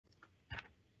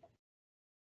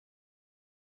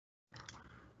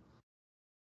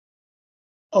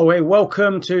Oh, hey,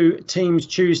 welcome to Teams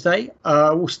Tuesday.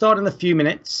 We'll start in a few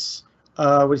minutes.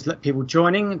 We'll just let people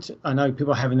joining. I know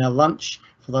people are having their lunch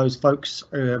for those folks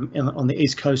on the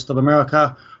East Coast of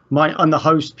America. I'm the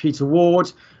host, Peter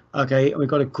Ward. Okay, we've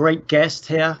got a great guest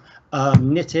here,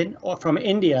 Nitin from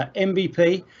India,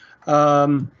 MVP,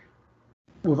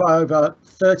 with over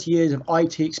 30 years of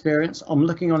IT experience. I'm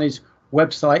looking on his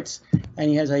website, and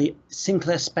he has a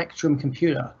Sinclair Spectrum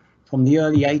computer from the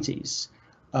early 80s.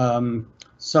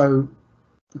 So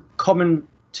common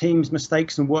Teams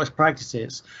mistakes and worst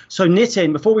practices. So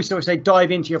Nitin, before we sort of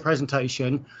dive into your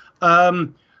presentation,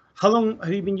 how long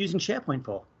have you been using SharePoint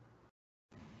for?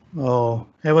 Oh,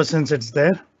 ever since it's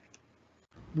there.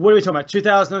 What are we talking about?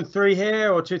 2003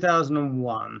 here or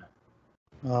 2001?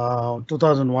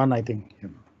 2001, I think.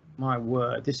 My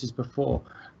word, this is before.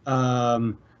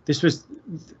 This was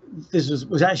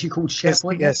actually called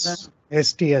SharePoint. Yes,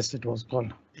 STS it was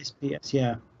called. SPS,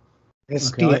 yeah.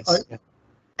 STS.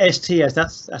 Okay, STS,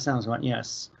 that sounds right,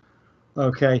 yes.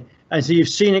 Okay, and so you've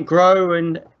seen it grow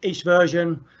and each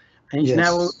version, and it's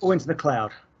now all into the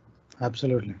cloud.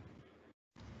 Absolutely.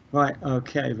 Right,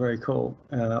 okay, very cool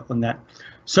on that.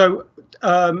 So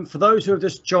for those who have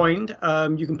just joined,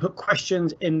 you can put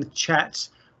questions in the chat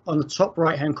on the top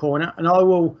right-hand corner, and I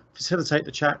will facilitate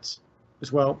the chat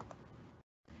as well.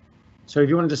 So if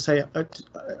you wanted to say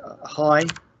hi,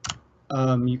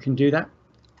 you can do that.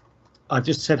 I've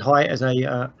just said hi as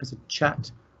a chat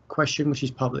question, which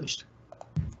is published.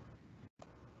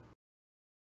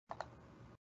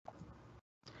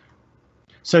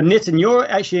 So Nitin, you're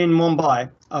actually in Mumbai.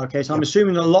 Okay, so I'm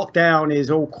assuming the lockdown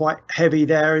is all quite heavy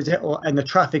there, is it? And the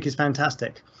traffic is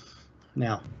fantastic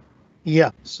now.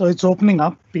 Yeah, so it's opening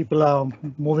up. People are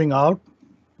moving out.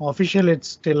 Officially, it's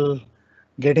still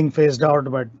getting phased out,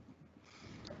 but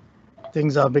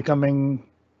things are becoming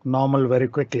normal very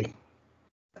quickly.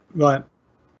 Right.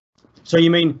 So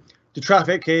you mean the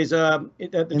traffic is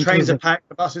the trains are packed,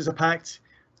 the buses are packed?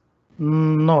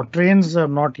 No, trains are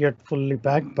not yet fully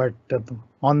packed, but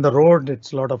on the road,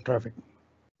 it's a lot of traffic.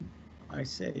 I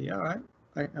see. All right.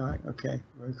 Okay.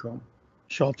 Very cool.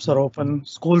 Shops are open.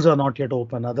 Schools are not yet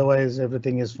open. Otherwise,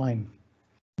 everything is fine.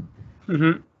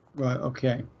 Right.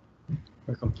 Okay.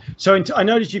 Very cool. So I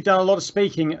noticed you've done a lot of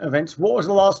speaking events. What was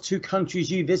the last two countries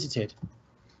you visited?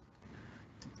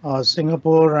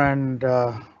 Singapore and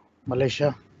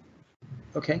Malaysia.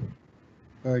 Okay.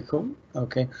 Very cool.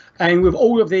 Okay. And with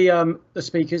all of the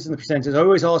speakers and the presenters, I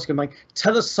always ask them, like,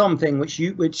 tell us something which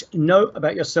you know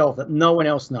about yourself that no one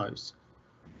else knows.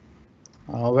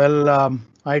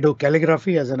 I do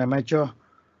calligraphy as an amateur.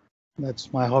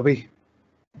 That's my hobby.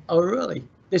 Oh, really?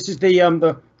 This is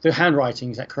the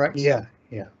handwriting, is that correct? Yeah.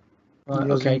 Right,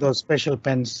 using those special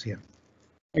pens here.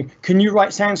 Can you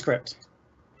write Sanskrit?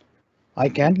 I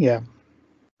can, yeah.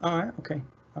 All right, okay.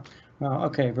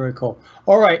 Okay, very cool.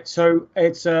 All right, so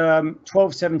it's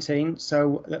 12:17,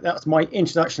 so that's my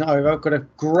introduction over. I've got a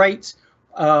great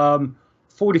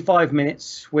 45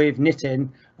 minutes with Nitin,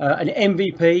 an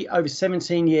MVP, over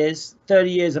 17 years, 30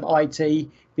 years of IT,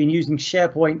 been using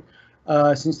SharePoint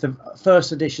since the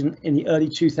first edition in the early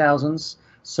 2000s.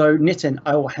 So Nitin,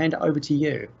 I will hand it over to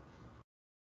you.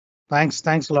 Thanks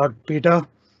a lot, Peter.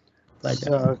 Pleasure. It's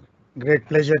a great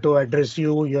pleasure to address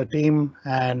you, your team,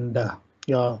 and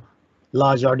your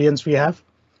large audience we have.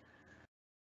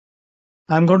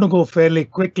 I'm going to go fairly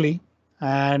quickly,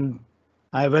 and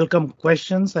I welcome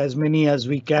questions, as many as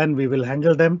we can. We will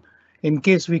handle them. In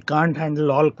case we can't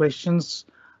handle all questions,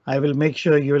 I will make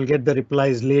sure you will get the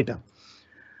replies later.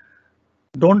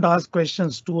 Don't ask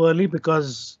questions too early,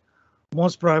 because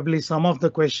most probably some of the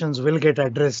questions will get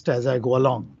addressed as I go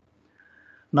along.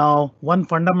 Now, one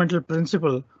fundamental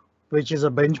principle, which is a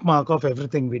benchmark of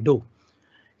everything we do.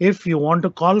 If you want to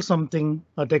call something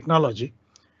a technology,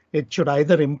 it should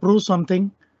either improve something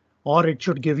or it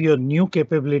should give you a new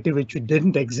capability which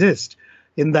didn't exist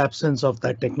in the absence of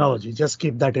that technology. Just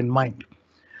keep that in mind.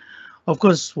 Of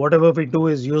course, whatever we do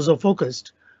is user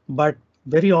focused, but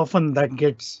very often that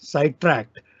gets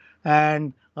sidetracked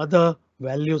and other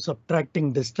value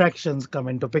subtracting distractions come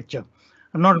into picture.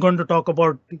 I'm not going to talk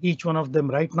about each one of them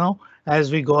right now.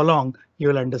 As we go along, you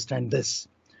will understand this.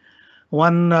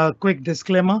 One quick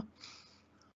disclaimer.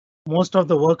 Most of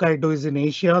the work I do is in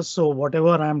Asia, so whatever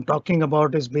I'm talking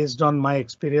about is based on my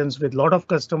experience with a lot of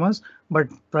customers, but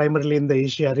primarily in the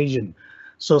Asia region.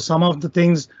 So some of the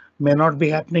things may not be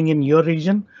happening in your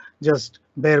region. Just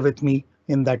bear with me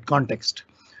in that context.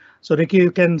 So Ricky,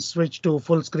 you can switch to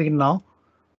full screen now.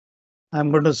 I'm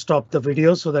going to stop the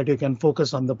video so that you can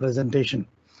focus on the presentation.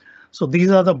 So these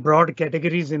are the broad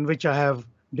categories in which I have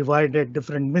divided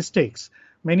different mistakes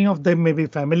Many of them may be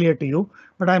familiar to you,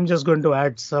 but I'm just going to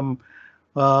add some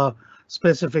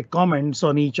specific comments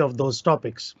on each of those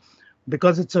topics.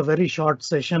 Because it's a very short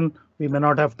session, we may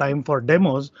not have time for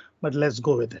demos, but let's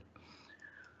go with it.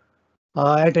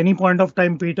 At any point of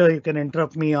time, Peter, you can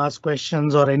interrupt me, ask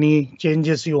questions or any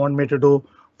changes you want me to do,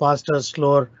 faster,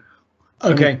 slower.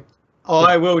 Okay,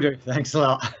 I will do. Thanks a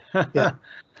lot. Yeah.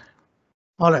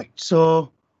 All right.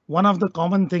 So one of the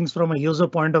common things from a user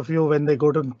point of view when they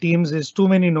go to Teams is too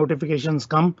many notifications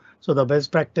come. So the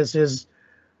best practice is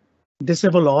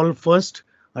disable all first,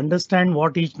 understand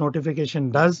what each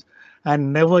notification does,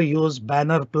 and never use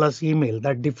banner plus email.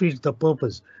 That defeats the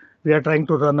purpose. We are trying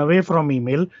to run away from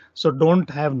email, so don't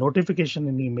have notification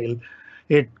in email.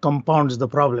 It compounds the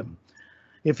problem.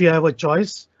 If you have a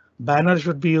choice, banner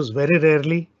should be used very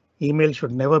rarely. Email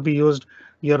should never be used.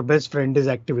 Your best friend is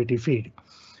activity feed.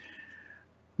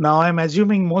 Now I'm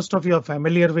assuming most of you are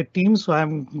familiar with Teams, so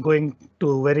I'm going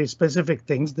to very specific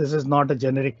things. This is not a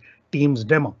generic Teams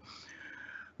demo.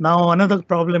 Now another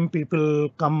problem people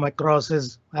come across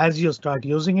is as you start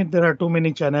using it, there are too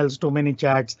many channels, too many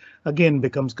chats, again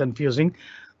becomes confusing.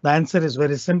 The answer is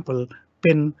very simple.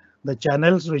 Pin the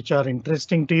channels which are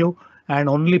interesting to you and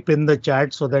only pin the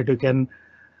chat so that you can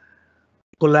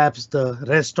collapse the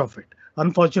rest of it.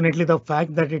 Unfortunately, the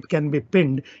fact that it can be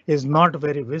pinned is not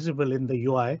very visible in the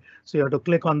UI, so you have to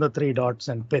click on the three dots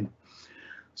and pin.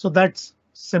 So that's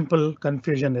simple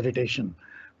confusion irritation.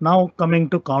 Now coming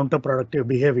to counterproductive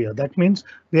behavior, that means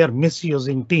we are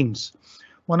misusing Teams.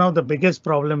 One of the biggest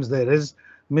problems there is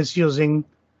misusing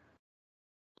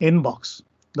inbox.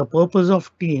 The purpose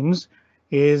of Teams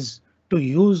is to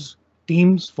use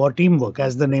Teams for teamwork,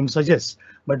 as the name suggests,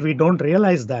 but we don't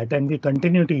realize that and we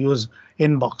continue to use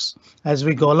inbox. As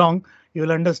we go along, you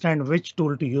will understand which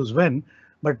tool to use when,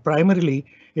 but primarily,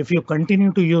 if you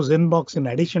continue to use inbox in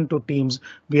addition to Teams,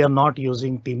 we are not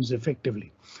using Teams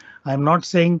effectively. I'm not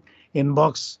saying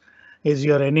inbox is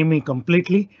your enemy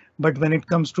completely, but when it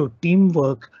comes to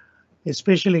teamwork,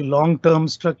 especially long-term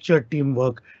structured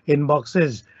teamwork, inbox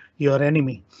is your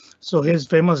enemy. So his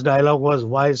famous dialogue was,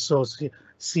 why so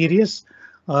serious?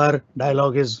 Our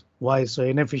dialogue is, why so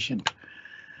inefficient?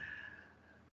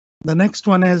 The next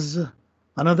one is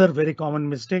another very common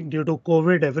mistake. Due to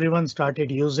COVID, everyone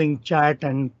started using chat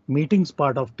and meetings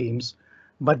part of Teams.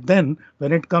 But then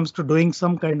when it comes to doing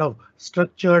some kind of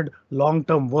structured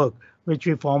long-term work, which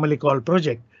we formally call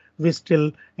project, we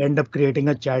still end up creating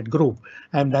a chat group,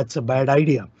 and that's a bad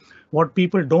idea. What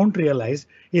people don't realize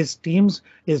is Teams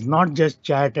is not just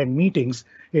chat and meetings.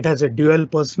 It has a dual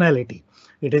personality.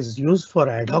 It is used for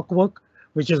ad hoc work,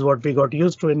 which is what we got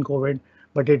used to in COVID,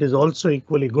 but it is also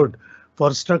equally good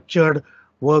for structured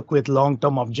work with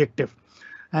long-term objective.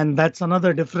 And that's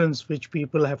another difference which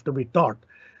people have to be taught.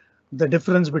 The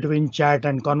difference between chat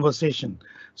and conversation.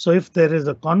 So if there is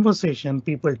a conversation,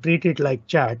 people treat it like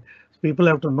chat. People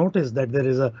have to notice that there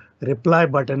is a reply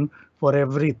button for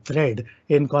every thread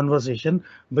in conversation,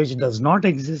 which does not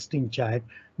exist in chat.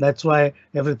 That's why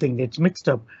everything gets mixed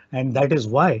up, and that is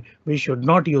why we should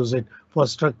not use it for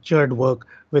structured work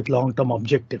with long-term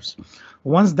objectives.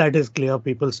 Once that is clear,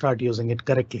 people start using it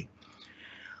correctly.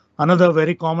 Another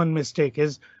very common mistake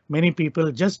is many people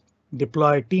just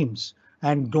deploy Teams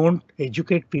and don't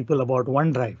educate people about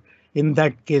OneDrive. In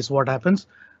that case, what happens?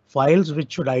 Files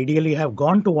which should ideally have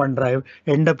gone to OneDrive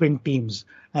end up in Teams,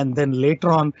 and then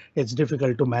later on it's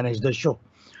difficult to manage the show.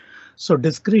 So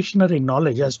discretionary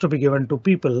knowledge has to be given to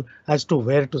people as to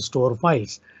where to store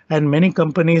files. And many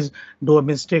companies do a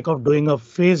mistake of doing a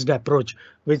phased approach,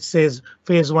 which says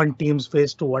phase 1 Teams,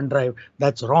 phase 2 OneDrive.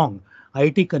 That's wrong.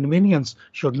 IT convenience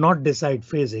should not decide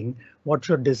phasing. What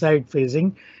should decide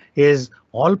phasing is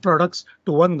all products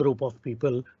to one group of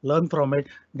people, learn from it,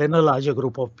 then a larger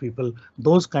group of people.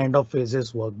 Those kind of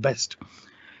phases work best.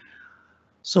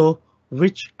 So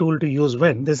which tool to use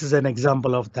when? This is an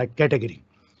example of that category.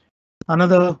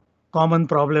 Another common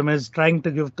problem is trying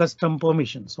to give custom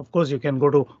permissions. Of course, you can go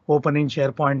to open in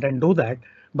SharePoint and do that,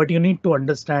 but you need to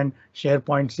understand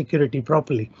SharePoint security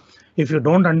properly. If you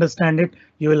don't understand it,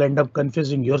 you will end up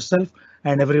confusing yourself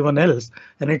and everyone else,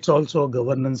 and it's also a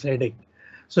governance headache.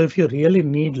 So if you really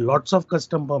need lots of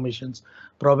custom permissions,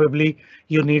 probably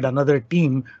you need another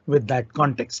team with that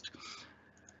context.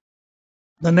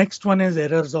 The next one is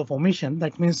errors of omission.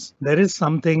 That means there is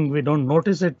something we don't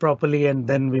notice it properly and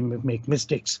then we make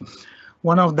mistakes.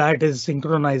 One of that is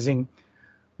synchronizing.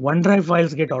 OneDrive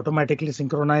files get automatically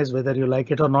synchronized whether you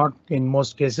like it or not in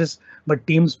most cases, but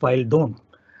Teams file don't.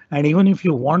 And even if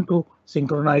you want to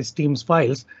synchronize Teams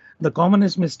files, the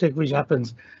commonest mistake which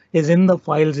happens is in the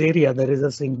files area there is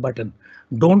a sync button.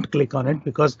 Don't click on it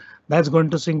because that's going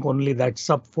to sync only that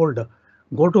subfolder.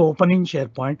 Go to open in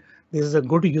SharePoint. This is a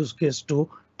good use case to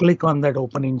click on that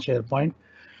open in SharePoint.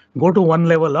 Go to one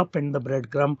level up in the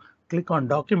breadcrumb, click on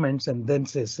documents and then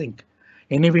say sync.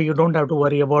 Anyway, you don't have to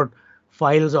worry about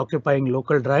files occupying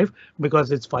local drive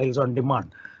because it's files on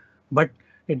demand, but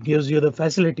it gives you the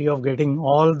facility of getting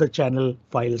all the channel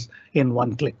files in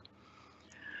one click.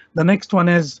 The next one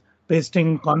is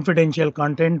pasting confidential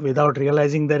content without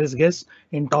realizing there is guests.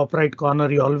 In top right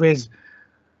corner, you always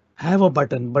have a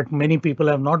button, but many people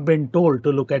have not been told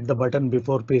to look at the button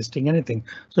before pasting anything.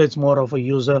 So it's more of a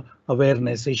user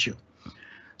awareness issue.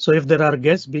 So if there are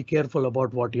guests, be careful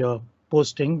about what you're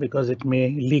posting because it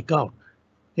may leak out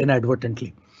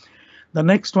inadvertently. The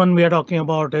next one we are talking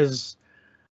about is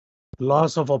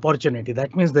loss of opportunity.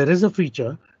 That means there is a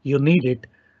feature, you need it,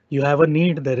 you have a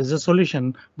need, there is a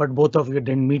solution, but both of you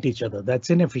didn't meet each other. That's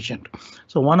inefficient.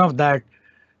 So one of that,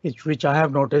 which I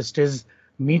have noticed, is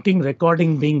meeting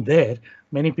recording being there.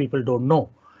 Many people don't know.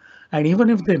 And even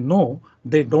if they know,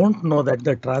 they don't know that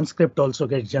the transcript also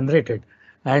gets generated.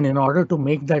 And in order to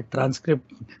make that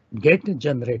transcript get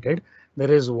generated,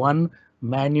 there is one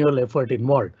manual effort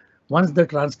involved. Once the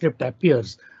transcript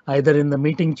appears, either in the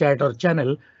meeting chat or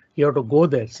channel, you have to go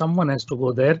there. Someone has to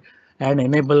go there and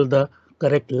enable the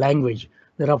correct language.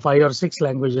 There are 5 or 6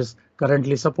 languages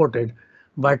currently supported,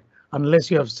 but unless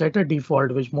you have set a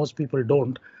default, which most people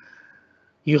don't,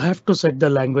 you have to set the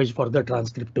language for the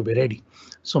transcript to be ready.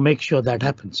 So make sure that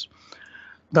happens.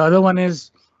 The other one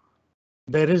is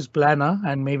there is Planner,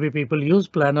 and maybe people use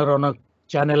Planner on a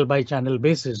channel by channel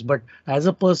basis. But as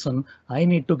a person, I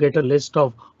need to get a list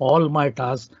of all my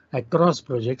tasks across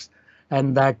projects,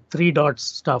 and that 3 dots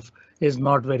stuff is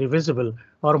not very visible,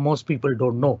 or most people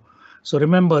don't know. So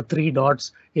remember, 3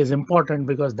 dots is important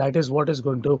because that is what is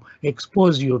going to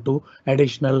expose you to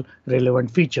additional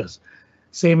relevant features.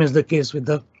 Same is the case with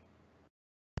the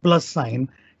plus sign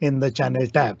in the channel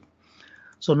tab.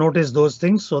 So notice those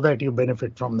things so that you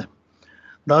benefit from them.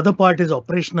 The other part is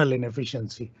operational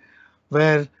inefficiency,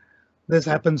 where this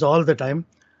happens all the time.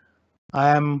 I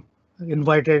am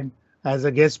invited as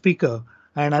a guest speaker,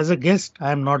 and as a guest,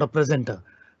 I am not a presenter.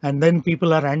 And then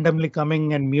people are randomly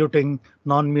coming and muting,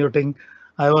 non-muting.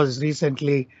 I was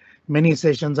recently, many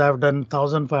sessions I've done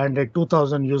 1,500,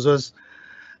 2,000 users,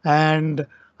 and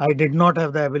I did not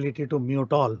have the ability to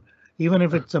mute all. Even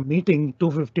if it's a meeting,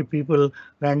 250 people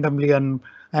randomly, and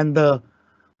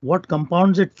what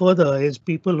compounds it further is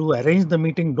people who arrange the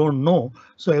meeting don't know,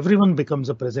 so everyone becomes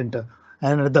a presenter.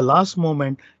 And at the last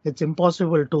moment, it's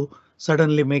impossible to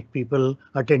suddenly make people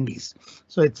attendees.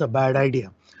 So it's a bad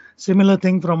idea. Similar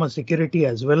thing from a security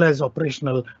as well as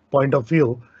operational point of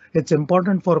view. It's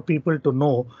important for people to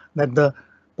know that the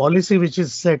policy which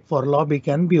is set for lobby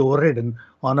can be overridden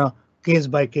on a case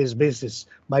by case basis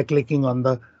by clicking on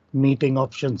the meeting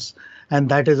options. And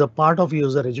that is a part of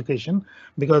user education,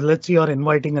 because let's say you're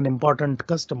inviting an important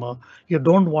customer, you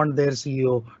don't want their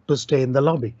CEO to stay in the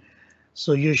lobby.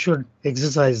 So you should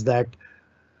exercise that.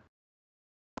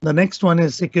 The next one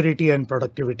is security and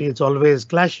productivity. It's always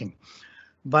clashing.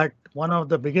 But one of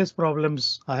the biggest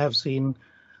problems I have seen,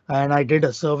 and I did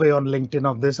a survey on LinkedIn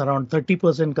of this, around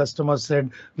 30% customers said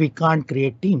we can't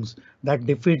create teams. That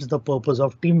defeats the purpose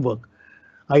of teamwork.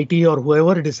 IT or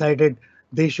whoever decided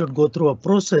they should go through a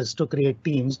process to create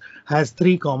teams has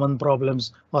 3 common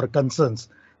problems or concerns.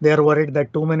 They are worried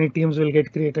that too many teams will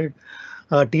get created.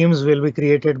 Teams will be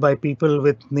created by people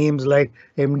with names like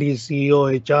MD,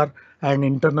 CEO, HR, and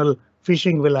internal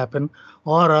phishing will happen,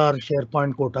 or our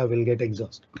SharePoint quota will get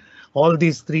exhausted. All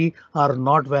these 3 are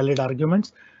not valid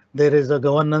arguments. There is a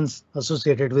governance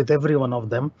associated with every one of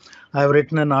them. I have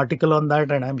written an article on that,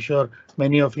 and I'm sure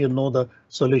many of you know the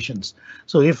solutions.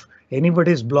 So if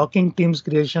anybody is blocking Teams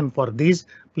creation for these,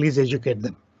 please educate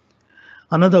them.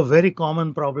 Another very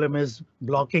common problem is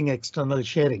blocking external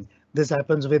sharing. This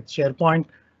happens with SharePoint,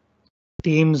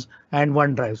 Teams, and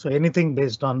OneDrive. So anything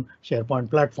based on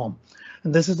SharePoint platform.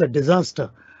 And this is a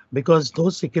disaster because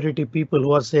those security people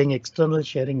who are saying external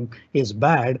sharing is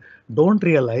bad don't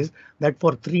realize that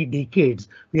for 3 decades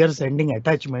we are sending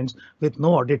attachments with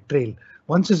no audit trail.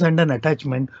 Once you send an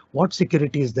attachment, what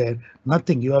security is there?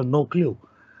 Nothing. You have no clue.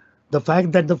 The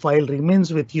fact that the file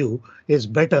remains with you is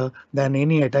better than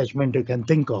any attachment you can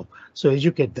think of. So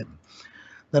educate them.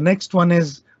 The next one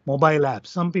is mobile apps.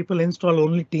 Some people install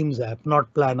only Teams app,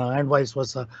 not Planner, and vice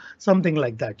versa, something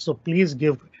like that. So please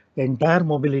give entire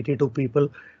mobility to people.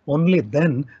 Only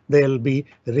then they'll be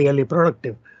really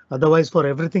productive. Otherwise, for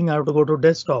everything I have to go to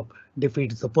desktop,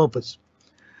 defeats the purpose.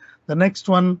 The next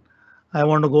one I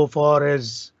want to go for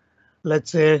is,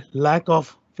 let's say, lack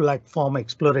of platform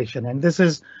exploration. And this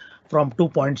is from two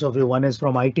points of view. One is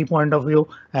from IT point of view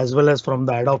as well as from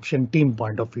the adoption team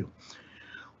point of view.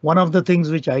 One of the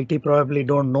things which IT probably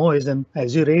don't know is in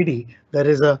Azure AD, there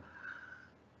is a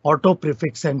auto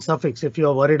prefix and suffix. If you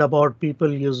are worried about people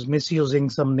misusing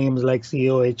some names like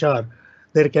CEO, HR,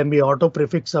 there can be auto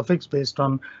prefix suffix based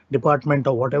on department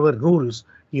or whatever rules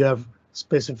you have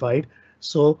specified.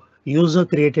 So user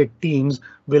created teams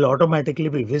will automatically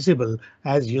be visible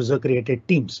as user created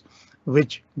teams,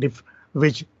 which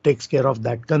takes care of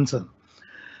that concern.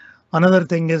 Another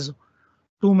thing is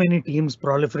too many teams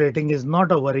proliferating is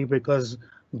not a worry because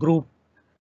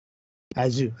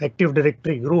Active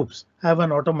Directory groups have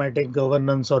an automatic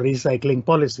governance or recycling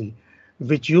policy,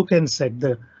 which you can set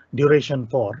the duration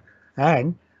for,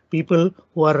 and people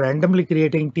who are randomly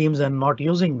creating teams and not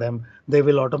using them, they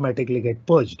will automatically get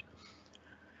purged.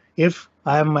 If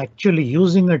I am actually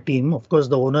using a team, of course,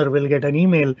 the owner will get an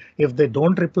email. If they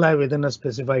don't reply within a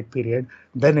specified period,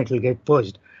 then it will get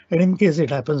purged. And in case it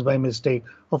happens by mistake,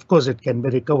 of course, it can be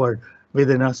recovered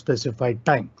within a specified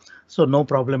time. So no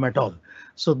problem at all.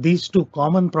 So these two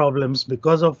common problems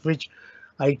because of which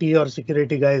IT or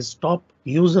security guys stop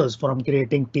users from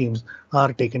creating teams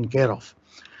are taken care of.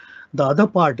 The other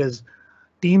part is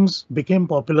teams became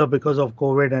popular because of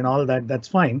COVID and all that. That's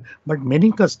fine. But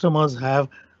many customers have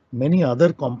many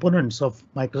other components of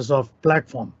Microsoft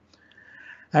platform.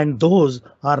 And those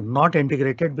are not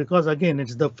integrated because again,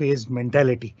 it's the phased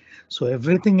mentality. So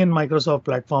everything in Microsoft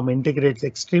platform integrates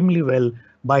extremely well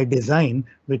by design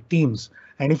with Teams.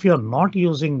 And if you're not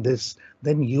using this,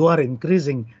 then you are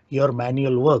increasing your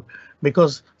manual work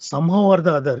because somehow or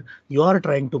the other, you are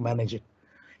trying to manage it.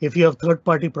 If you have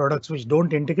third-party products which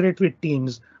don't integrate with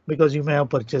Teams because you may have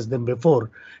purchased them before,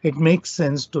 it makes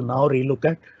sense to now relook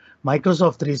at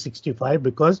Microsoft 365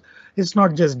 because it's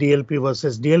not just DLP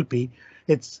versus DLP.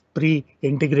 It's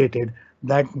pre-integrated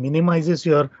that minimizes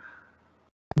your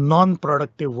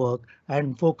non-productive work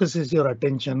and focuses your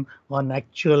attention on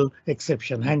actual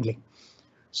exception handling.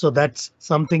 So that's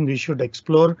something we should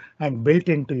explore and build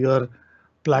into your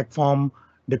platform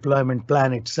deployment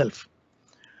plan itself.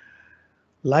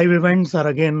 Live events are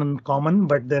again common,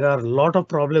 but there are a lot of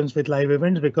problems with live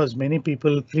events because many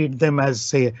people treat them as,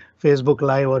 say, Facebook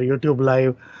Live or YouTube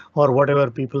Live or whatever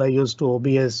people are used to,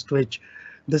 OBS, Twitch.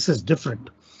 This is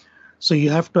different. So you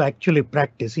have to actually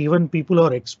practice. Even people who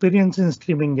are experienced in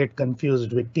streaming get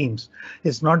confused with Teams.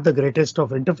 It's not the greatest of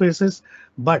interfaces,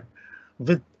 but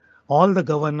with all the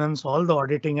governance, all the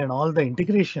auditing and all the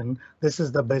integration, this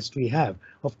is the best we have.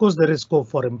 Of course, there is scope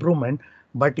for improvement,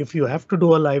 but if you have to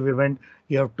do a live event,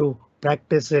 you have to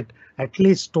practice it at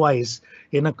least twice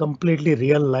in a completely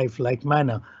real life like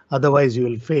manner. Otherwise, you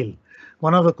will fail.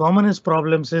 One of the commonest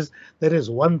problems is there is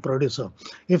one producer.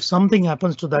 If something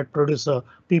happens to that producer,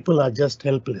 people are just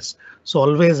helpless. So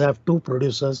always have two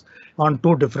producers on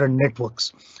two different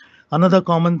networks. Another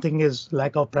common thing is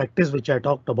lack of practice, which I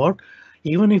talked about.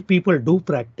 Even if people do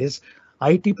practice,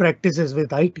 IT practices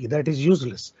with IT, that is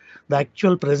useless. The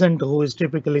actual presenter, who is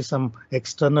typically some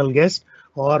external guest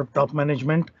or top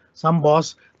management, some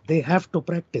boss, they have to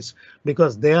practice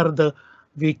because they are the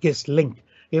weakest link.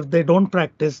 If they don't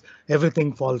practice,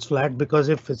 everything falls flat because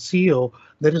if it's CEO,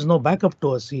 there is no backup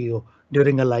to a CEO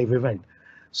during a live event.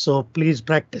 So please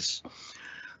practice.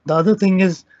 The other thing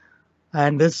is,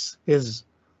 and this is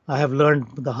I have learned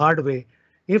the hard way,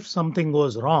 if something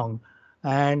goes wrong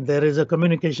and there is a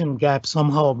communication gap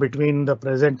somehow between the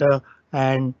presenter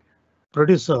and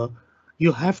producer,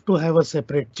 you have to have a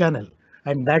separate channel,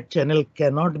 and that channel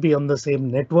cannot be on the same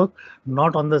network,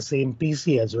 not on the same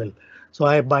PC as well. So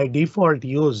I by default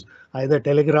use either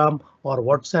Telegram or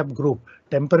WhatsApp group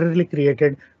temporarily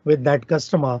created with that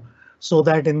customer so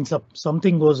that in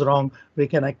something goes wrong, we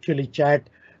can actually chat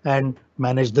and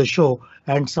manage the show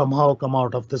and somehow come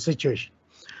out of the situation.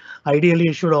 Ideally,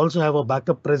 you should also have a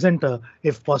backup presenter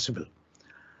if possible.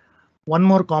 One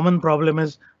more common problem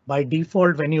is by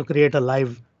default, when you create a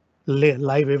live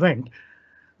event,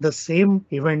 the same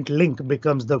event link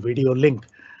becomes the video link.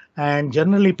 And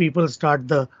generally people start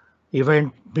the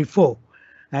event before.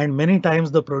 And many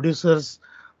times the producers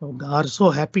are so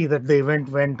happy that the event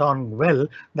went on well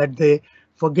that they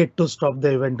forget to stop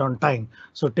the event on time.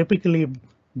 So typically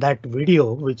that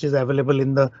video, which is available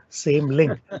in the same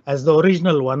link as the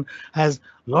original one, has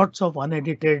lots of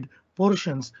unedited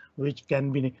portions, which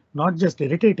can be not just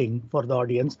irritating for the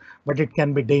audience, but it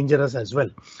can be dangerous as well.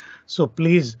 So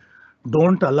please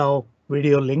don't allow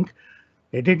video link.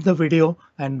 Edit the video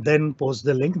and then post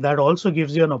the link. That also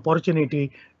gives you an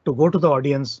opportunity to go to the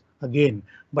audience again,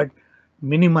 but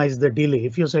minimize the delay.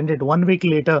 If you send it 1 week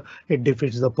later, it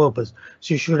defeats the purpose.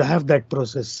 So you should have that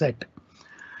process set.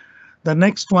 The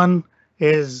next one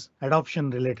is adoption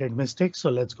related mistakes. So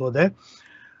let's go there.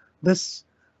 This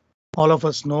all of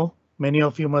us know. Many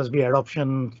of you must be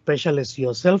adoption specialists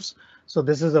yourselves. So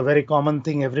this is a very common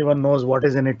thing. Everyone knows what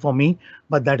is in it for me,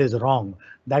 but that is wrong.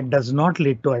 That does not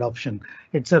lead to adoption.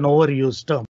 It's an overused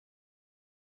term.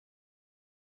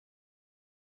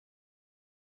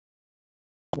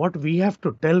 What we have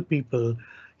to tell people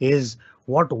is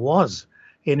what was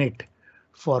in it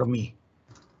for me.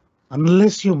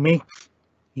 Unless you make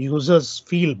users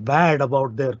feel bad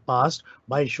about their past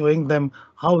by showing them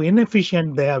how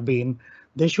inefficient they have been,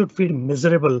 they should feel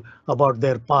miserable about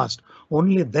their past.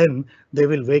 Only then they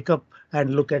will wake up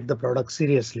and look at the product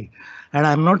seriously. And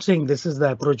I'm not saying this is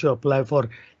the approach you apply for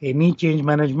any change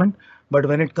management, but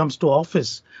when it comes to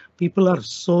office, people are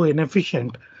so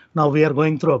inefficient. Now we are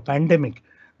going through a pandemic.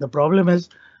 The problem is,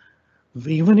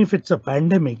 even if it's a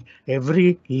pandemic,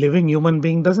 every living human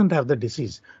being doesn't have the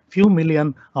disease. Few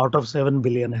million out of 7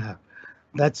 billion have.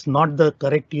 That's not the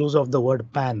correct use of the word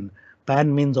pan.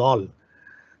 Pan means all.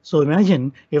 So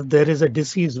imagine if there is a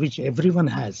disease which everyone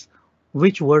has,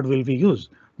 which word will we use?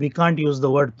 We can't use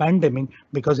the word pandemic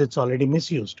because it's already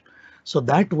misused. So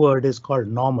that word is called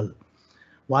normal.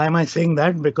 Why am I saying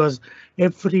that? Because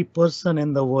every person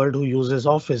in the world who uses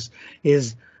Office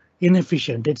is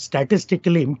inefficient. It's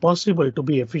statistically impossible to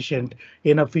be efficient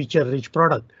in a feature-rich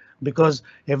product because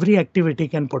every activity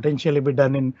can potentially be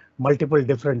done in multiple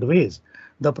different ways.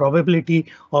 The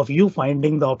probability of you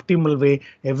finding the optimal way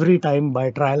every time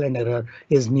by trial and error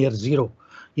is near zero.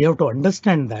 You have to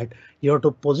understand that, you have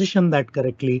to position that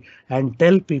correctly and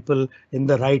tell people in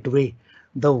the right way.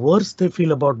 The worse they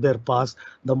feel about their past,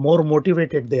 the more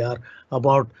motivated they are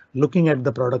about looking at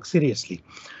the product seriously.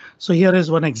 So here is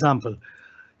one example.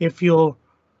 If you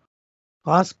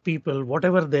ask people,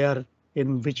 whatever they are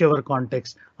in whichever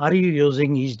context, are you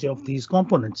using each of these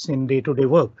components in day-to-day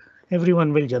work?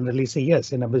 Everyone will generally say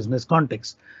yes in a business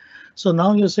context. So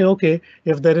now you say, OK,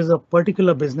 if there is a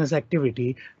particular business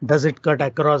activity, does it cut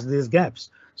across these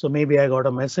gaps? So maybe I got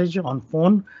a message on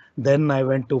phone, then I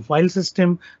went to file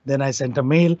system, then I sent a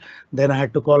mail, then I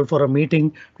had to call for a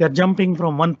meeting. We are jumping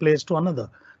from one place to another.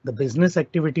 The business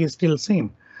activity is still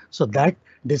same. So that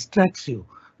distracts you.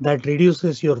 That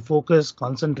reduces your focus,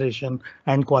 concentration,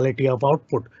 and quality of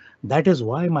output. That is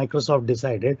why Microsoft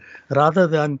decided, rather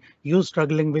than you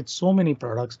struggling with so many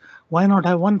products, why not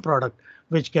have one product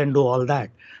which can do all that?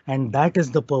 And that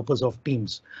is the purpose of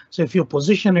Teams. So if you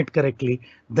position it correctly,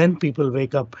 then people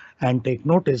wake up and take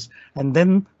notice, and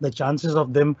then the chances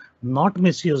of them not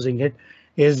misusing it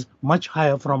is much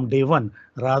higher from day one,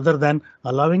 rather than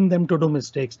allowing them to do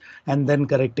mistakes and then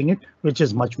correcting it, which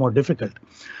is much more difficult.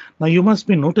 Now you must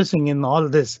be noticing in all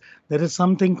this, there is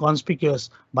something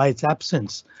conspicuous by its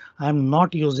absence. I'm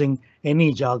not using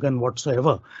any jargon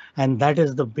whatsoever, and that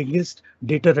is the biggest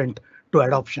deterrent to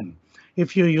adoption.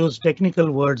 If you use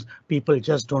technical words, people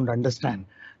just don't understand.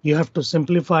 You have to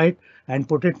simplify it and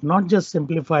put it not just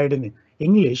simplified in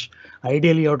English.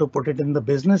 Ideally, you have to put it in the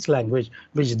business language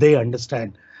which they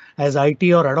understand. As IT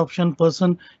or adoption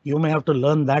person, you may have to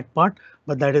learn that part,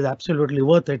 but that is absolutely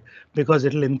worth it because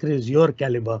it will increase your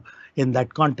caliber in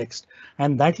that context.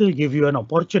 And that will give you an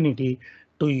opportunity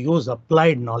to use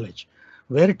applied knowledge.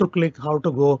 Where to click, how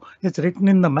to go, it's written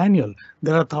in the manual.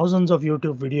 There are thousands of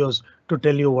YouTube videos to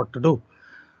tell you what to do.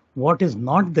 What is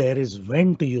not there is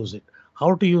when to use it.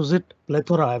 How to use it,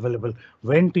 plethora available.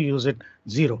 When to use it,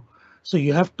 zero. So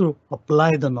you have to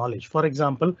apply the knowledge. For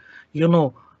example, you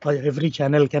know, every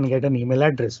channel can get an email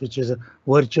address, which is a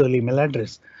virtual email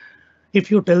address. If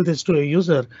you tell this to a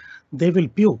user, they will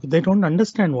puke. They don't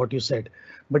understand what you said.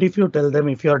 But if you tell them,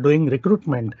 if you are doing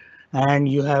recruitment and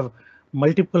you have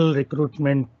multiple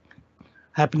recruitment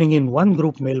happening in one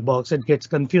group mailbox, it gets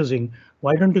confusing.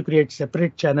 Why don't you create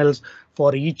separate channels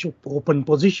for each open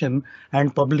position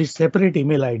and publish separate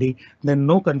email ID? Then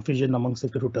no confusion amongst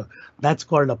recruiter. That's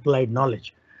called applied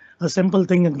knowledge. A simple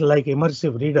thing like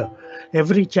immersive reader.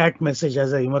 Every chat message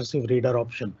has an immersive reader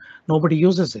option. Nobody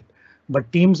uses it,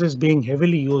 but Teams is being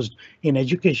heavily used in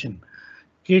education.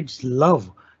 Kids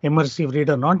love immersive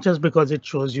reader, not just because it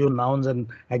shows you nouns and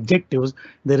adjectives.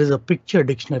 There is a picture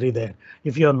dictionary there.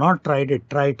 If you have not tried it,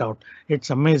 try it out. It's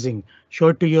amazing. Show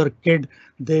it to your kid.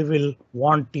 They will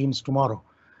want Teams tomorrow.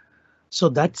 So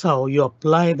that's how you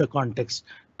apply the context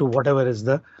to whatever is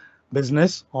the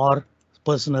business or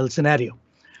personal scenario.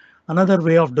 Another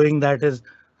way of doing that is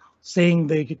saying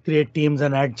they create teams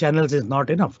and add channels is not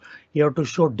enough. You have to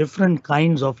show different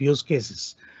kinds of use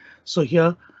cases. So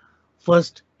here,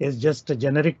 first is just a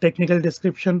generic technical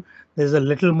description. There's a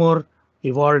little more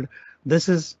evolved. This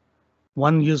is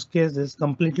One use case is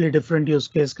completely different use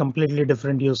case, completely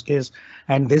different use case.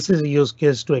 And this is a use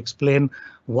case to explain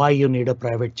why you need a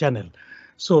private channel.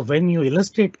 So when you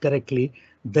illustrate correctly,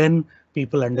 then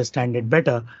people understand it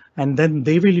better, and then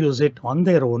they will use it on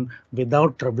their own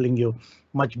without troubling you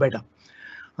much better.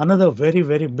 Another very,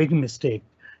 very big mistake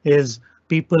is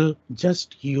people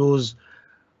just use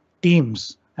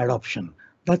Teams adoption.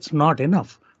 That's not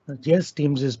enough. Yes,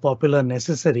 Teams is popular,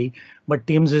 necessary, but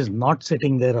Teams is not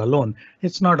sitting there alone.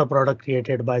 It's not a product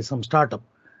created by some startup.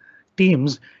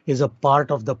 Teams is a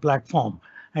part of the platform.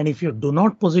 And if you do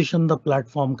not position the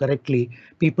platform correctly,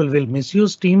 people will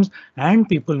misuse Teams and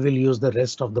people will use the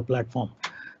rest of the platform.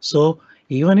 So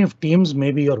even if Teams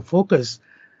may be your focus,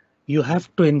 you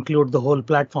have to include the whole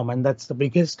platform, and that's the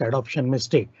biggest adoption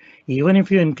mistake. Even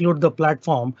if you include the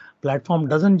platform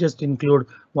doesn't just include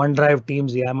OneDrive,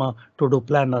 Teams, Yammer, To-Do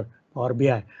Planner, or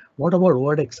BI. What about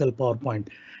Word, Excel, PowerPoint?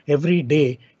 Every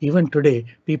day, even today,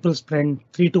 people spend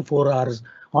 3 to 4 hours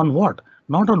on what?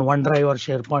 Not on OneDrive or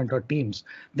SharePoint or Teams.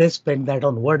 They spend that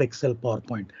on Word, Excel,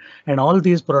 PowerPoint. And all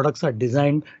these products are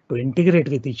designed to integrate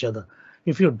with each other.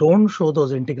 If you don't show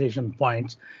those integration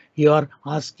points, you are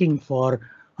asking for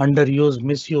underuse,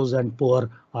 misuse, and poor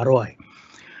ROI.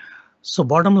 So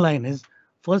bottom line is,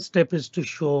 first step is to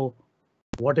show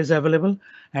what is available,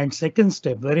 and second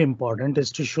step, very important, is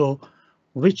to show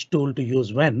which tool to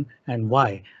use when and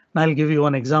why. And I'll give you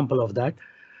one example of that.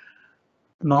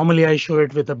 Normally I show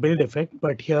it with a build effect,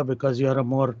 but here, because you are a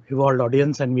more evolved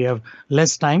audience and we have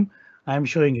less time, I'm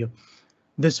showing you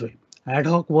this way. Ad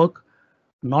hoc work,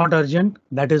 not urgent.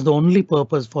 That is the only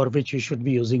purpose for which you should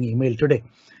be using email today.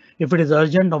 If it is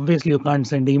urgent, obviously you can't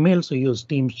send email, so use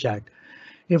Teams chat.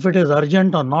 If it is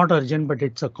urgent or not urgent, but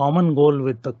it's a common goal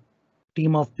with the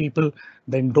team of people,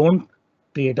 then don't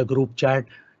create a group chat,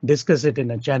 discuss it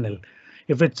in a channel.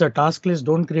 If it's a task list,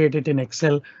 don't create it in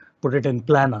Excel, put it in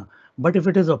Planner. But if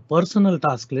it is a personal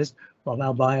task list,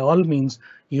 by all means,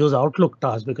 use Outlook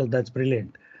tasks, because that's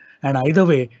brilliant. And either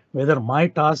way, whether my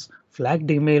tasks, flagged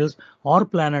emails, or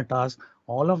planner tasks,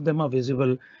 all of them are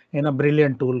visible in a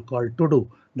brilliant tool called To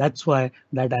Do. That's why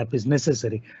that app is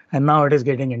necessary. And now it is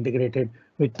getting integrated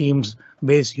with Teams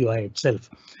base UI itself.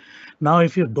 Now,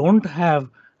 if you don't have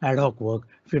ad hoc work,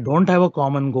 if you don't have a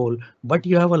common goal, but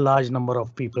you have a large number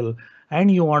of people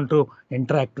and you want to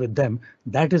interact with them,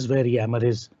 that is where Yammer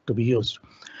is to be used.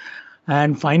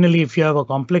 And finally, if you have a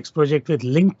complex project with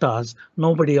linked tasks,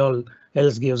 nobody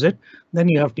else gives it, then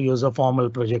you have to use a formal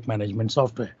project management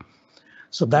software.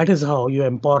 So that is how you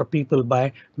empower people,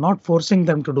 by not forcing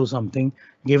them to do something,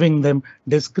 giving them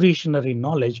discretionary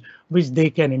knowledge which they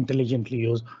can intelligently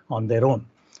use on their own.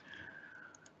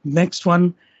 Next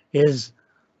one is,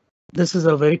 this is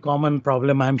a very common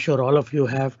problem I'm sure all of you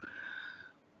have.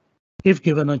 If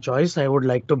given a choice, I would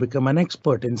like to become an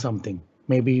expert in something,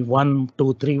 maybe 1,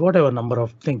 2, 3, whatever number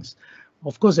of things.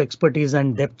 Of course, expertise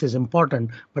and depth is important,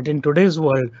 but in today's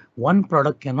world, one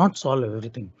product cannot solve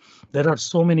everything. There are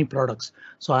so many products.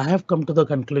 So I have come to the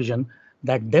conclusion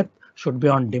that depth should be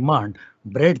on demand.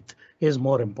 Breadth is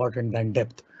more important than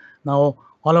depth. Now,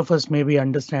 all of us may be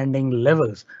understanding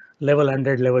levels, level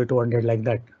 100, level 200, like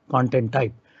that, content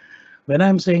type. When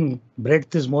I'm saying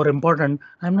breadth is more important,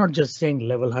 I'm not just saying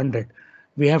level 100.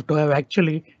 We have to have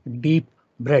actually deep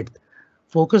breadth.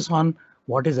 Focus on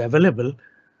what is available,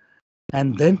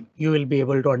 and then you will be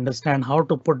able to understand how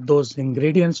to put those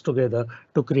ingredients together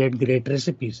to create great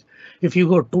recipes. If you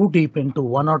go too deep into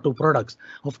 1 or 2 products,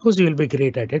 of course you will be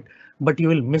great at it, but you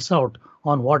will miss out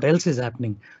on what else is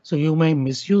happening. So you may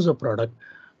misuse a product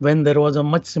when there was a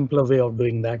much simpler way of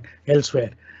doing that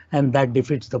elsewhere, and that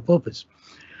defeats the purpose.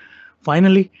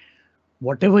 Finally,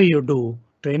 whatever you do,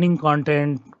 training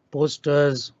content,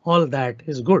 posters, all that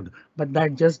is good, but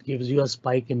that just gives you a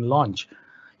spike in launch.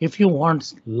 If you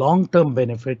want long-term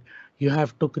benefit, you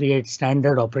have to create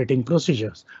standard operating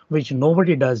procedures, which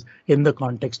nobody does in the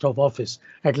context of Office,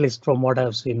 at least from what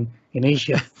I've seen in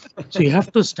Asia. So you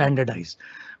have to standardize,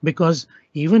 because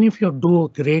even if you do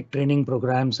great training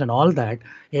programs and all that,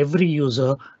 every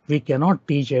user, we cannot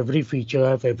teach every feature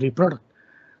of every product.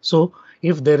 So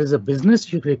if there is a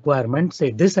business requirement,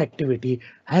 say this activity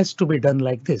has to be done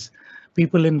like this.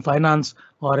 People in finance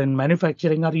or in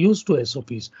manufacturing are used to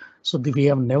SOPs. So we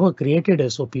have never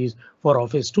created SOPs for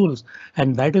Office tools,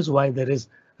 and that is why there is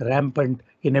rampant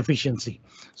inefficiency.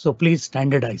 So please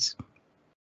standardize.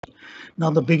 Now,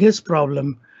 the biggest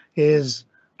problem is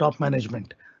top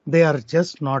management. They are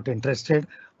just not interested,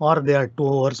 or they are too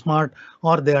over smart,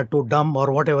 or they are too dumb,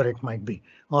 or whatever it might be,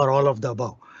 or all of the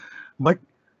above. But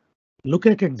Look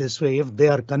at it this way. If they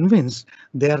are convinced,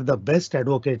 they are the best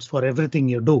advocates for everything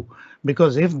you do,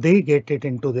 because if they get it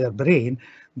into their brain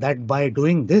that by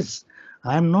doing this,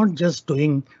 I'm not just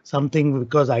doing something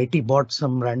because IT bought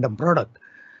some random product.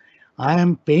 I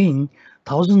am paying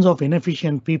thousands of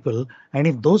inefficient people, and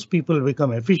if those people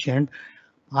become efficient,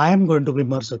 I am going to be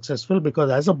more successful, because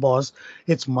as a boss,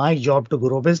 it's my job to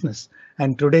grow business.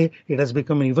 And today it has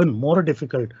become even more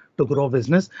difficult to grow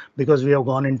business because we have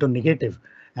gone into negative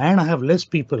and I have less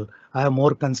people. I have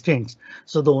more constraints.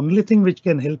 So the only thing which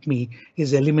can help me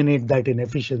is eliminate that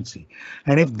inefficiency.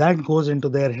 And if that goes into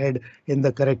their head in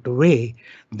the correct way,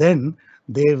 then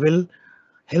they will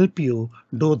help you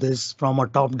do this from a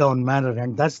top-down manner.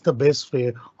 And that's the best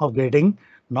way of getting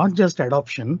not just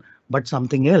adoption, but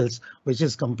something else which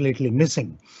is completely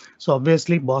missing. So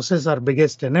obviously bosses are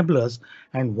biggest enablers.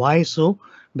 And why so?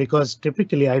 Because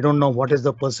typically, I don't know what is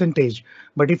the percentage,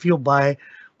 but if you buy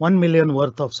 1 million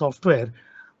worth of software,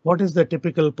 what is the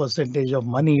typical percentage of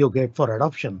money you get for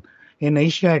adoption? In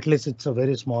Asia, at least it's a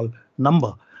very small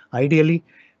number. Ideally,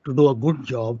 to do a good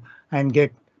job and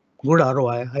get good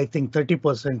ROI, I think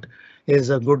 30% is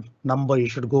a good number you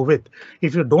should go with.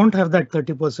 If you don't have that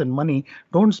 30% money,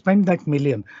 don't spend that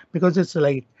million, because it's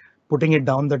like putting it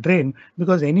down the drain,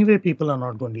 because anyway people are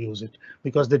not going to use it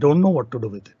because they don't know what to do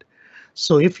with it.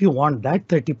 So if you want that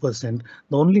 30%,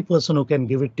 the only person who can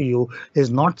give it to you is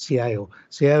not CIO.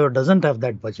 CIO doesn't have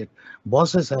that budget.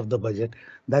 Bosses have the budget.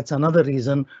 That's another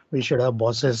reason we should have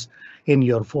bosses in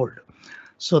your fold.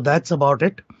 So that's about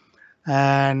it.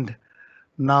 And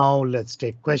now let's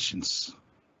take questions.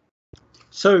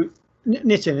 So,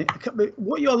 Nitin,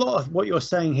 a lot of what you're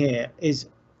saying here is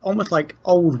almost like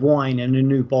old wine in a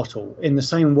new bottle, in the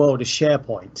same world as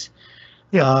SharePoint.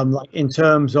 Yeah. Like in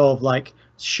terms of like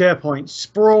SharePoint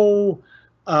sprawl,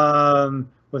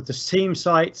 with the team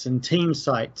sites and team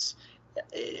sites.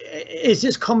 Is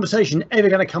this conversation ever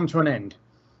going to come to an end?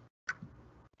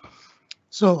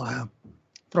 So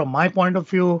from my point of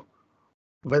view,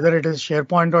 whether it is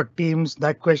SharePoint or Teams,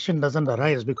 that question doesn't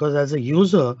arise, because as a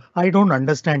user, I don't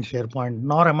understand SharePoint,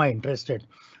 nor am I interested.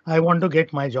 I want to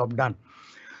get my job done.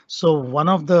 So one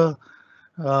of the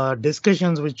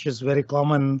discussions which is very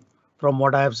common from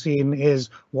what I have seen is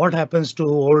what happens to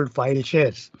old file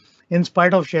shares. In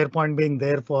spite of SharePoint being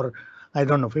there for, I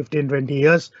don't know, 15, 20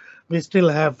 years, we still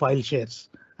have file shares,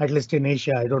 at least in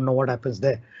Asia. I don't know what happens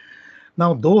there.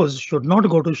 Now, those should not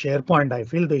go to SharePoint. I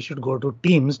feel they should go to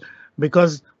Teams,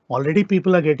 because already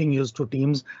people are getting used to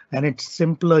Teams and it's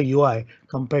simpler UI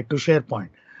compared to SharePoint.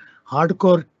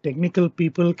 Hardcore technical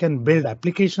people can build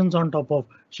applications on top of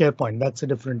SharePoint. That's a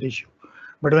different issue.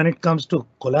 But when it comes to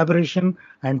collaboration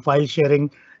and file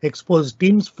sharing, expose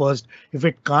Teams first. If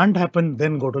it can't happen,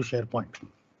 then go to SharePoint.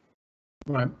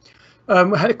 Right.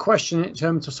 We had a question in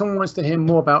terms of someone wants to hear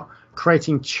more about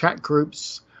creating chat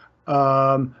groups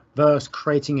versus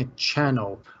creating a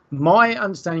channel. My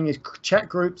understanding is chat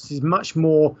groups is much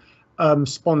more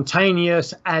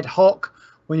spontaneous, ad hoc.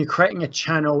 When you're creating a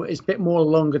channel, it's a bit more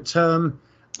longer term.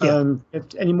 Yeah.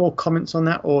 Any more comments on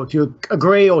that, or do you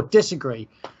agree or disagree?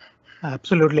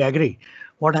 Absolutely agree.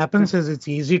 What happens is it's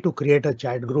easy to create a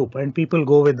chat group and people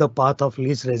go with the path of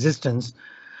least resistance.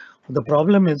 The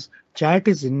problem is chat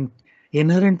is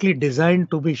inherently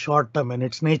designed to be short term in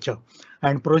its nature,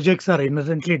 and projects are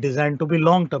inherently designed to be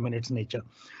long term in its nature.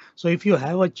 So if you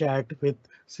have a chat with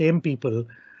same people,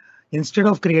 instead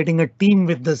of creating a team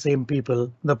with the same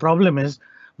people, the problem is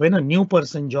when a new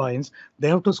person joins, they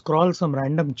have to scroll some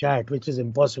random chat, which is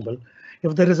impossible.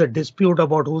 If there is a dispute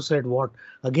about who said what,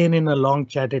 again in a long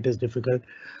chat, it is difficult.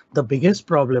 The biggest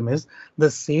problem is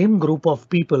the same group of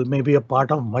people may be a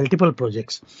part of multiple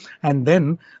projects, and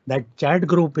then that chat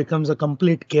group becomes a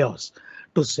complete chaos.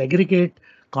 To segregate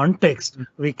context,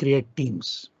 we create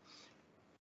teams.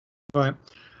 Right.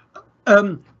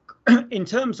 In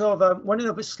terms of one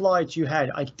of the slides you had,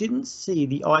 I didn't see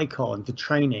the icon for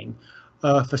training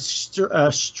for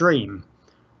Stream,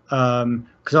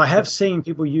 because I have seen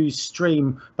people use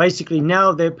Stream. Basically,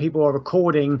 now that people are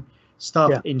recording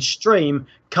stuff in Stream,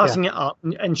 cutting it up,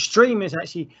 and Stream is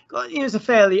actually, it's a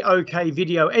fairly okay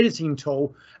video editing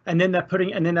tool, and then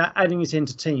they're adding it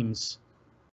into Teams.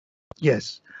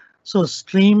 Yes, so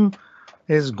Stream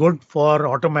is good for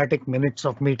automatic minutes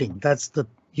of meeting. That's the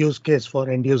use case for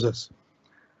end users.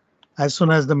 As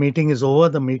soon as the meeting is over,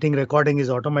 the meeting recording is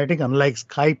automatic. Unlike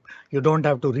Skype, you don't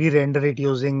have to re-render it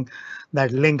using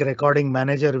that link recording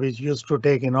manager, which used to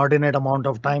take inordinate amount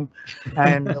of time,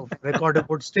 and the recorder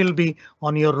would still be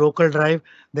on your local drive.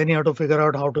 Then you have to figure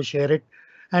out how to share it,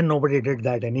 and nobody did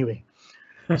that anyway.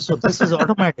 So this is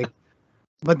automatic.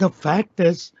 But the fact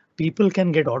is, people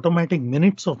can get automatic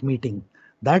minutes of meeting.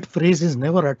 that phrase is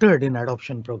never uttered in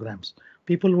adoption programs.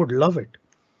 People would love it.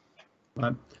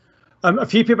 Right. A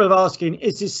few people are asking,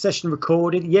 is this session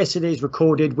recorded? Yes, it is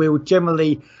recorded. We'll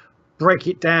generally break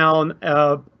it down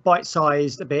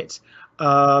bite-sized a bit,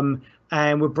 and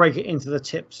we'll break it into the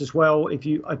tips as well. If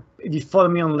you follow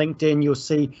me on LinkedIn, you'll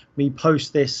see me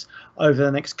post this over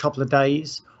the next couple of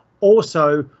days.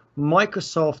 Also,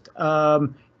 Microsoft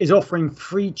is offering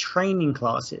free training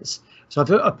classes. So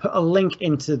I put a link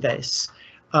into this,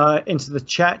 into the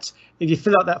chat. If you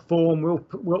fill out that form,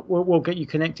 we'll get you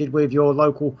connected with your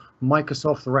local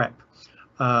Microsoft rep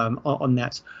on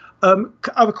that.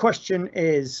 Other question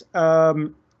is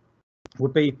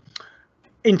would be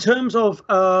in terms of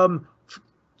a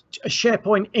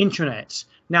SharePoint intranet.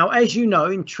 Now, as you know,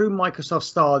 in true Microsoft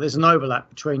style, there's an overlap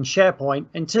between SharePoint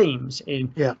and Teams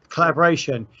in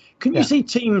collaboration. Can you see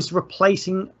Teams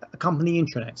replacing a company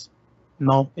intranet?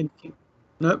 No.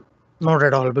 No, not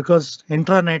at all, because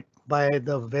intranet, by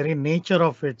the very nature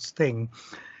of its thing,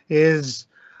 is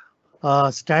a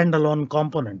standalone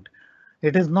component.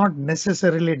 It is not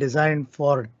necessarily designed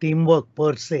for teamwork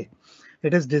per se.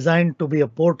 It is designed to be a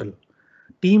portal.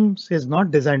 Teams is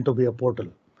not designed to be a portal.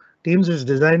 Teams is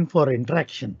designed for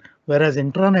interaction, whereas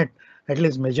intranet, at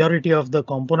least majority of the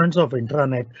components of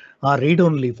intranet are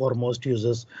read-only for most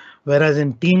users, whereas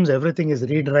in Teams, everything is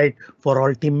read-write for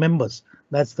all team members.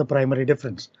 That's the primary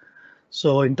difference.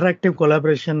 So interactive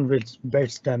collaboration is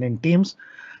best done in Teams,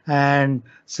 and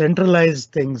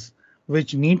centralized things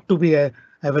which need to be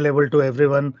available to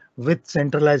everyone with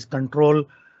centralized control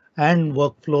and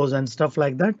workflows and stuff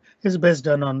like that is best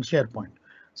done on SharePoint.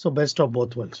 So best of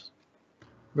both worlds.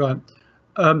 Right.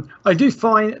 I do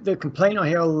find the complaint I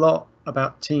hear a lot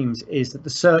about Teams is that the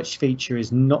search feature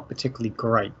is not particularly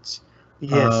great.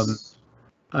 Yes.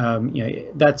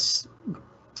 That's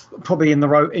probably in the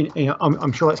road.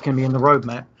 I'm sure that's going to be in the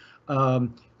roadmap.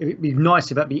 It'd be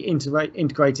nice if that be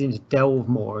integrated into Delve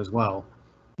more as well.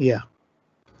 Yeah.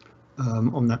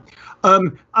 On that.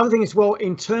 Other thing as well,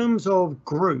 in terms of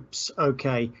groups,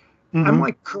 okay, am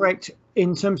I correct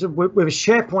in terms of with a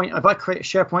SharePoint? If I create a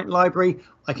SharePoint library,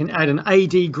 I can add an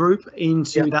AD group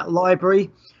into that library.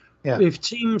 Yeah. With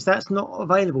Teams, that's not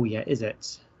available yet, is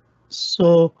it?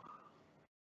 So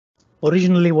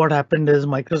originally what happened is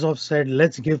Microsoft said,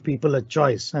 let's give people a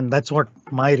choice. And that's what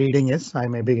my reading is. I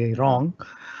may be wrong.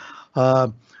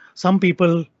 Some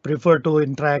people prefer to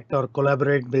interact or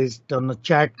collaborate based on a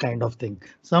chat kind of thing.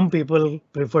 Some people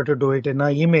prefer to do it in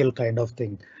an email kind of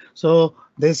thing. So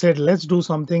they said, let's do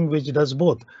something which does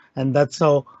both. And that's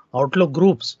how Outlook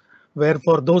groups were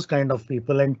for those kind of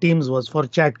people, and Teams was for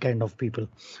chat kind of people.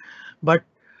 But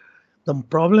the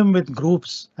problem with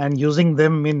groups and using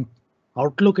them in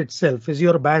Outlook itself is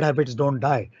your bad habits don't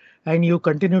die and you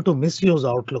continue to misuse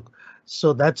Outlook.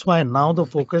 So that's why now the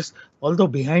focus, although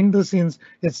behind the scenes,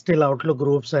 it's still Outlook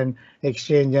groups and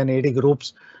Exchange and AD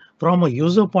groups. From a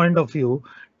user point of view,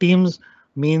 Teams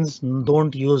means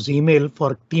don't use email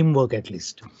for teamwork at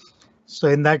least. So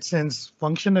in that sense,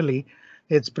 functionally,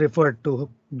 it's preferred to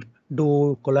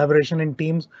do collaboration in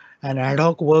Teams and ad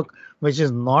hoc work, which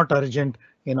is not urgent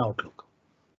in Outlook.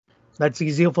 That's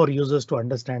easier for users to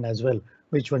understand as well,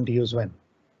 which one to use when.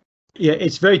 Yeah,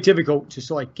 it's very difficult to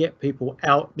sort of get people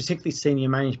out, particularly senior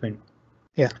management.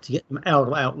 Yeah, to get them out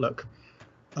of Outlook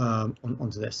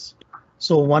onto this.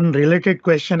 So one related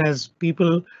question is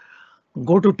people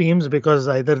go to Teams because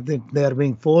either they are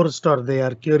being forced or they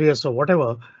are curious or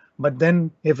whatever. But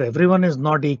then if everyone is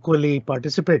not equally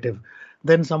participative,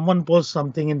 then someone posts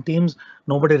something in Teams,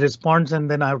 nobody responds,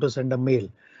 and then I have to send a mail.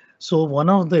 So one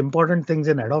of the important things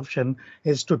in adoption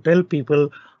is to tell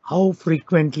people how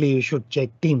frequently you should check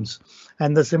Teams.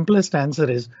 And the simplest answer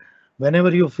is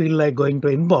whenever you feel like going to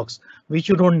inbox, which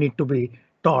you don't need to be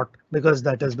taught because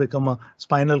that has become a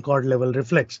spinal cord level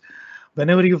reflex.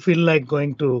 Whenever you feel like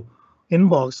going to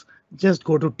inbox, just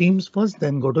go to Teams first,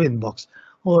 then go to inbox.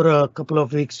 Over a couple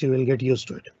of weeks, you will get used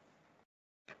to it.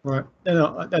 Right,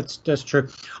 no, that's true.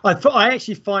 I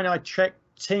actually find I check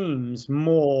Teams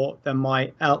more than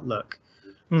my Outlook,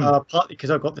 partly because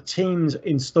I've got the Teams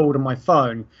installed on my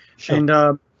phone, sure. And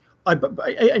I've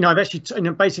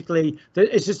actually, basically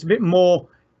it's just a bit more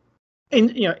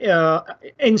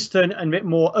instant and a bit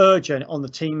more urgent on the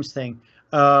Teams thing.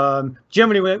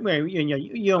 Generally,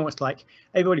 you almost like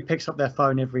everybody picks up their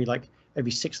phone every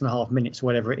 6.5 minutes or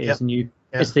whatever it is, and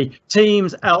it's the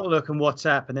Teams, Outlook, and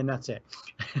WhatsApp, and then that's it.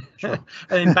 Sure.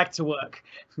 And then back to work.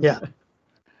 Yeah.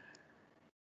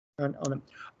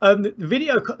 The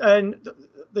video and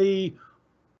the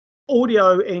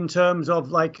audio in terms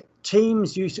of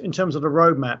Teams use in terms of the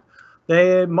roadmap,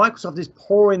 Microsoft is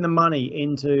pouring the money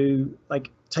into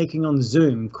taking on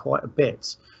Zoom quite a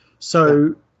bit.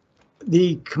 So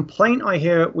the complaint I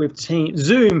hear with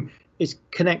Zoom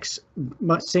connects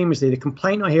much seamlessly. The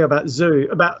complaint I hear about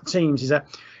Teams is that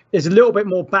there's a little bit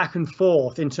more back and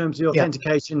forth in terms of the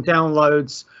authentication,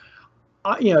 downloads.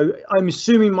 I'm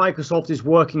assuming Microsoft is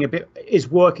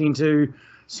working to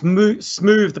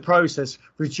smooth the process,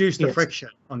 reduce the friction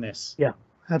on this. Yeah,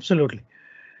 absolutely.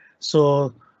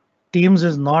 So Teams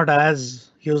is not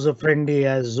as user friendly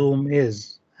as Zoom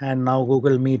is, and now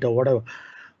Google Meet or whatever.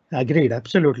 Agreed,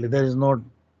 absolutely. There is no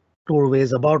two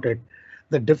ways about it.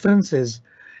 The difference is,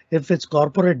 if it's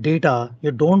corporate data,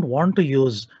 you don't want to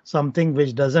use something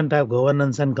which doesn't have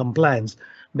governance and compliance,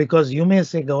 because you may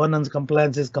say governance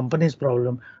compliance is company's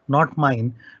problem, not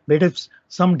mine. But if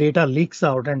some data leaks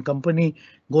out and company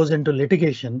goes into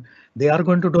litigation, they are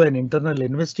going to do an internal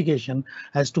investigation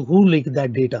as to who leaked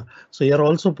that data. So you're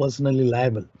also personally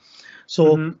liable.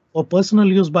 So for personal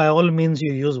use, by all means,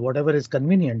 you use whatever is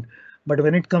convenient. But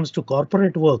when it comes to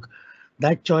corporate work,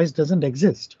 that choice doesn't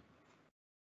exist.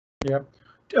 Yeah.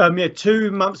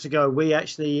 2 months ago, we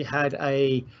actually had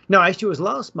it was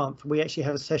last month. We actually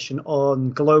had a session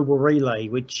on Global Relay,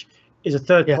 which is a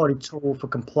third-party tool for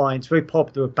compliance, very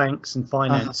popular with banks and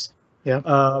finance.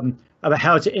 About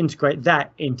how to integrate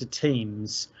that into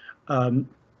Teams. And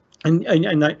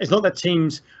it's not that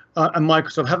Teams and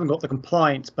Microsoft haven't got the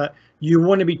compliance, but you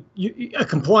want to be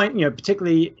compliant,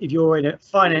 particularly if you're in a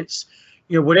finance,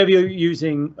 whatever you're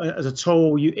using as a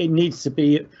tool, it needs to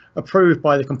be approved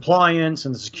by the compliance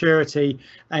and the security.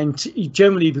 And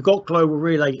generally, if you've got Global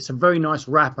Relay, it's a very nice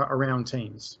wrapper around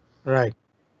Teams. Right.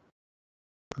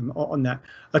 On that.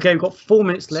 Okay, we've got 4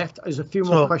 minutes left. There's a few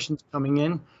more questions coming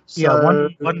in.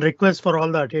 So, one request for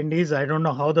all the attendees. I don't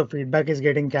know how the feedback is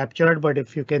getting captured, but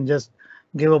if you can just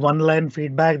give a one-line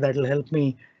feedback, that will help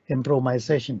me improve my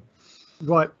session.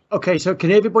 Right. Okay. So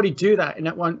can everybody do that in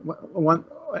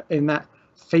that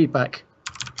feedback?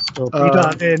 So Peter,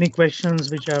 are there any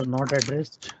questions which I have not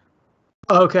addressed?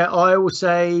 Okay, I will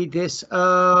say this.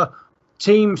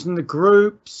 Teams and the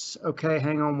groups. Okay,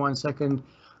 hang on 1 second.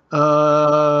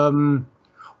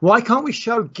 Why can't we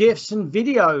show GIFs and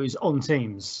videos on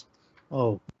Teams?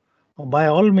 Oh, by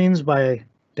all means, by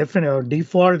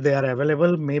default, they are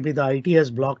available. Maybe the IT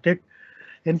has blocked it.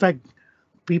 In fact,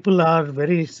 people are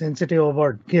very sensitive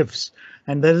about GIFs,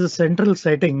 and there is a central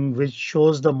setting which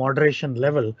shows the moderation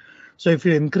level. So if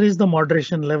you increase the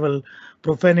moderation level,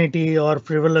 profanity or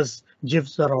frivolous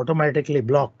GIFs are automatically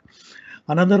blocked.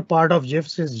 Another part of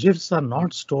GIFs is GIFs are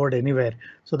not stored anywhere,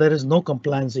 so there is no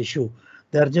compliance issue.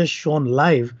 They are just shown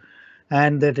live,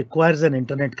 and that requires an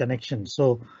internet connection.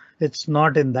 So it's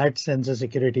not in that sense a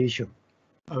security issue.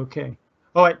 Okay.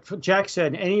 All right, for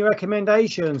Jackson, any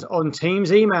recommendations on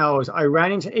Teams emails? I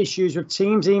ran into issues with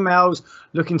Teams emails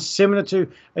looking similar to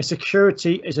a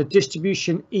security as a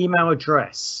distribution email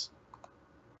address.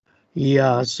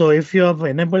 Yeah, so if you have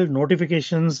enabled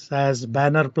notifications as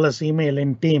banner plus email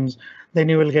in Teams, then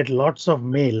you will get lots of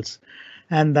mails.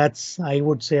 And that's, I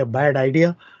would say, a bad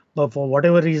idea. But for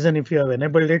whatever reason, if you have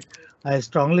enabled it, I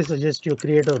strongly suggest you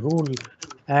create a rule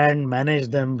and manage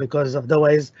them, because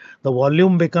otherwise the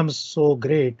volume becomes so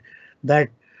great that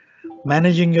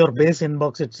managing your base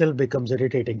inbox itself becomes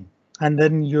irritating. And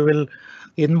then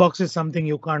inbox is something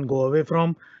you can't go away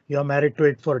from. You're married to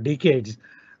it for decades.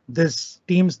 This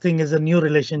Teams thing is a new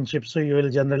relationship, so you will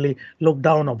generally look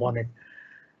down upon it.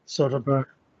 So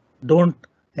don't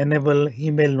enable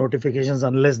email notifications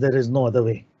unless there is no other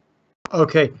way.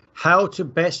 Okay, how to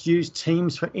best use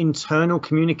Teams for internal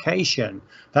communication?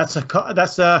 I think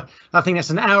that's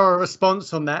an hour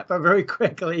response on that, but very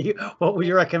quickly, what would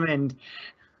you recommend?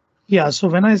 Yeah, so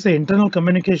when I say internal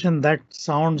communication, that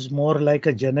sounds more like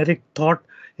a generic thought.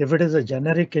 If it is a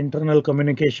generic internal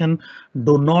communication,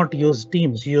 do not use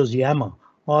Teams, use Yammer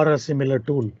or a similar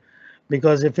tool,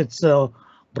 because if it's a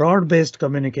broad-based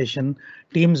communication,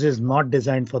 Teams is not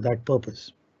designed for that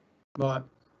purpose. Right.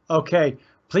 Okay.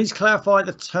 Please clarify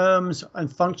the terms and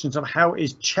functions of how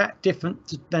is chat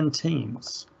different than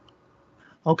Teams?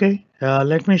 Okay,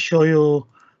 let me show you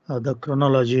the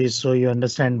chronology so you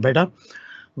understand better.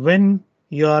 When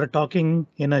you are talking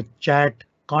in a chat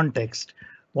context,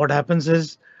 what happens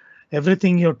is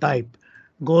everything you type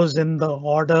goes in the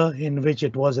order in which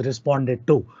it was responded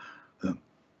to.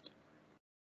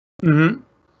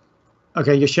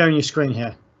 Okay, you're sharing your screen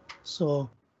here. So,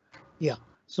 yeah.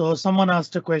 So someone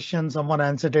asked a question, someone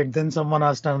answered it, then someone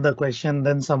asked another question,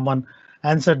 then someone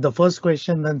answered the first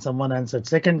question, then someone answered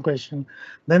second question,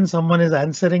 then someone is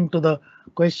answering to the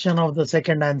question of the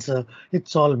second answer.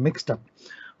 It's all mixed up.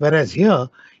 Whereas here,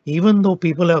 even though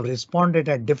people have responded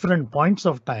at different points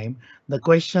of time, the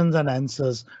questions and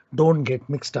answers don't get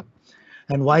mixed up.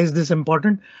 And why is this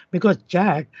important? Because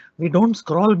chat, we don't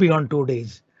scroll beyond 2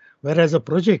 days, whereas a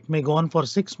project may go on for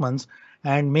 6 months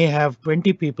and may have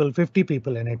 20 people, 50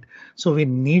 people in it. So we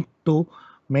need to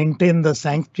maintain the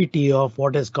sanctity of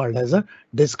what is called as a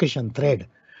discussion thread.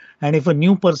 And if a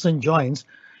new person joins,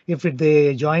 if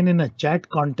they join in a chat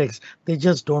context, they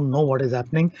just don't know what is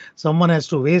happening. Someone has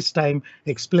to waste time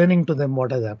explaining to them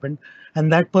what has happened,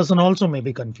 and that person also may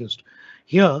be confused.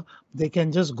 Here, they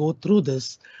can just go through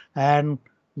this and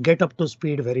get up to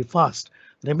speed very fast.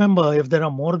 Remember, if there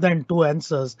are more than 2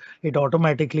 answers, it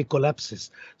automatically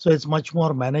collapses. So it's much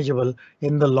more manageable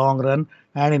in the long run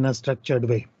and in a structured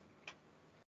way.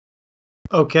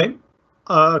 Okay.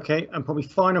 Okay, and probably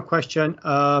final question.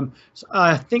 So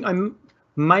I think I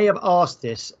may have asked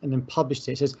this and then published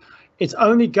it. It says it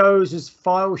only goes as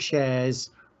file shares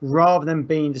rather than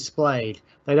being displayed.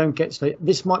 They don't get displayed.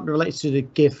 This might be related to the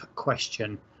GIF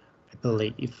question, I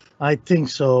believe. I think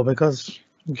so, because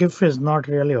GIF is not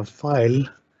really a file.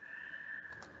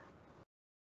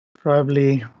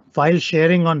 Probably file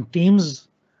sharing on Teams,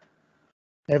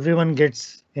 everyone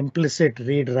gets implicit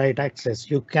read-write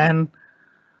access. You can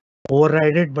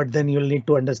override it, but then you'll need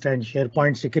to understand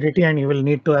SharePoint security and you will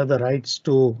need to have the rights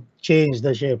to change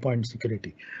the SharePoint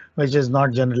security, which is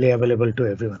not generally available to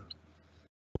everyone.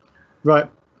 Right,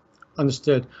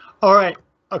 understood. All right,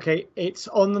 okay, it's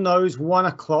on the nose, 1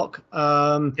 o'clock.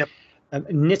 Yep.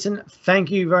 Nitin,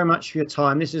 thank you very much for your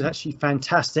time. This is actually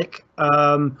fantastic.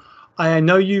 I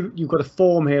know you've got a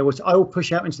form here, which I will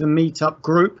push out into the meetup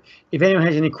group. If anyone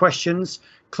has any questions,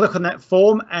 click on that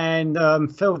form and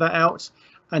fill that out,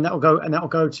 and that will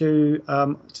go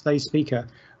to today's speaker,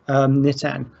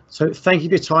 Nitin. So thank you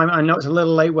for your time. I know it's a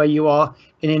little late where you are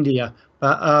in India,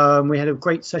 but we had a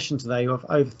great session today of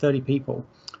over 30 people.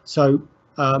 So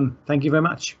thank you very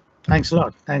much. Thanks a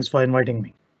lot. Thanks for inviting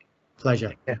me.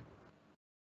 Pleasure. Yeah.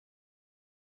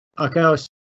 Okay.